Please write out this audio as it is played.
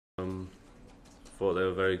thought they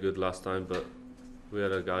were very good last time, but we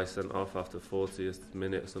had a guy sent off after 40th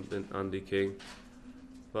minute or something, Andy King.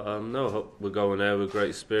 But no, we're going there with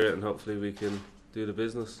great spirit, and hopefully we can do the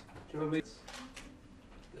business. Do you remember?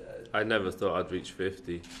 I never thought I'd reach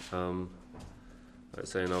 50. Like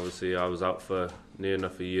saying, obviously I was out for near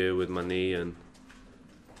enough a year with my knee, and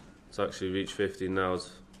to actually reach 50 now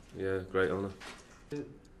is, yeah, great honour.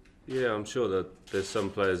 Yeah, I'm sure that there's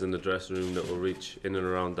some players in the dressing room that will reach in and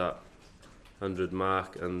around that 100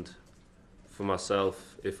 mark, and for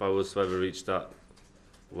myself, if I was to ever reach that,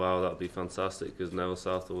 wow, that'd be fantastic, because Neville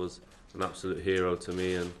Southall was an absolute hero to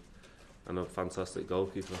me and a fantastic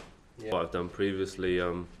goalkeeper. Yeah. What I've done previously,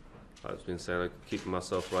 I've been saying, I'm keeping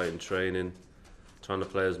myself right in training, trying to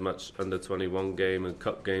play as much under 21 game and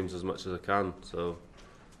cup games as much as I can, so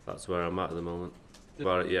that's where I'm at the moment.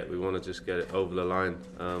 About it yet, we want to just get it over the line.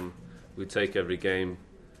 We take every game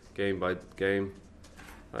by game.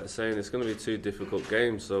 Like saying, it's going to be 2 difficult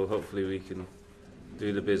games, so hopefully we can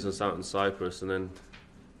do the business out in Cyprus and then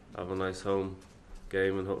have a nice home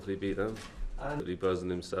game and hopefully beat them. Really buzzing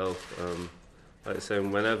himself. Like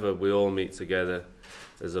saying, whenever we all meet together,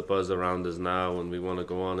 there's a buzz around us now, and we want to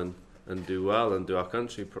go on and do well and do our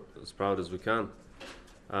country as proud as we can.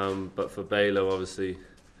 But for Bailo, obviously,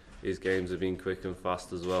 his games have been quick and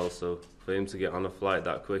fast as well, so for him to get on a flight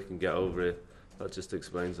that quick and get over it, that just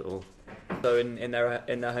explains it all. So in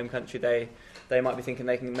their home country, they might be thinking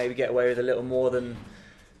they can maybe get away with a little more than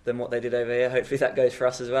what they did over here. Hopefully that goes for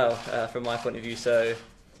us as well, from my point of view. So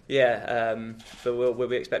yeah, but we'll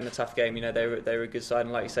be expecting a tough game. You know, they were a good side,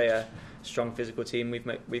 and like you say, a strong physical team.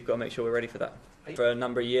 We've got to make sure we're ready for that. For a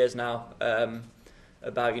number of years now,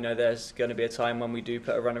 about, you know, there's going to be a time when we do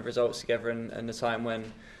put a run of results together, and the time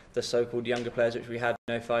when the so-called younger players, which we had,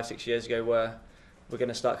 you know, 5-6 years ago, we're going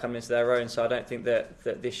to start coming into their own. So I don't think that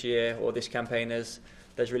this year or this campaign there's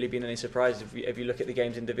really been any surprises. If you look at the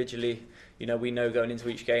games individually, you know, we know going into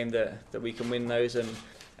each game that we can win those,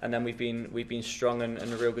 and then we've been strong and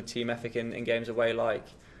a real good team ethic in games away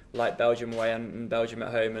like Belgium away and Belgium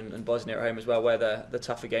at home and Bosnia at home as well, where the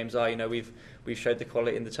tougher games are. You know, we've showed the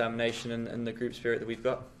quality and determination and the group spirit that we've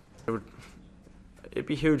got. It'd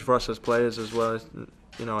be huge for us as players as well.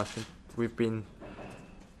 You know, I think we've been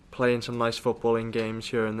playing some nice football in games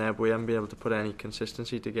here and there, but we haven't been able to put any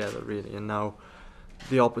consistency together really. And now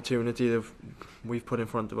the opportunity that we've put in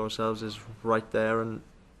front of ourselves is right there, and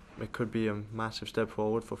it could be a massive step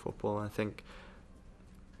forward for football. And I think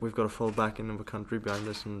we've got a full backing of the country behind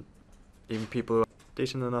us, and even people who are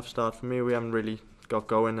decent enough start for me. We haven't really got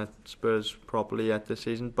going at Spurs properly yet this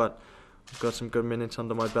season, but I've got some good minutes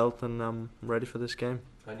under my belt, and I'm ready for this game.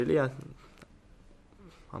 Really,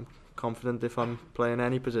 I'm confident if I'm playing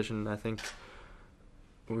any position. I think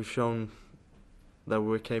we've shown that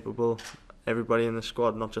we're capable, everybody in the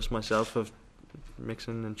squad, not just myself, of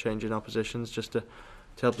mixing and changing our positions just to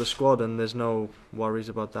help the squad, and there's no worries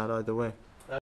about that either way.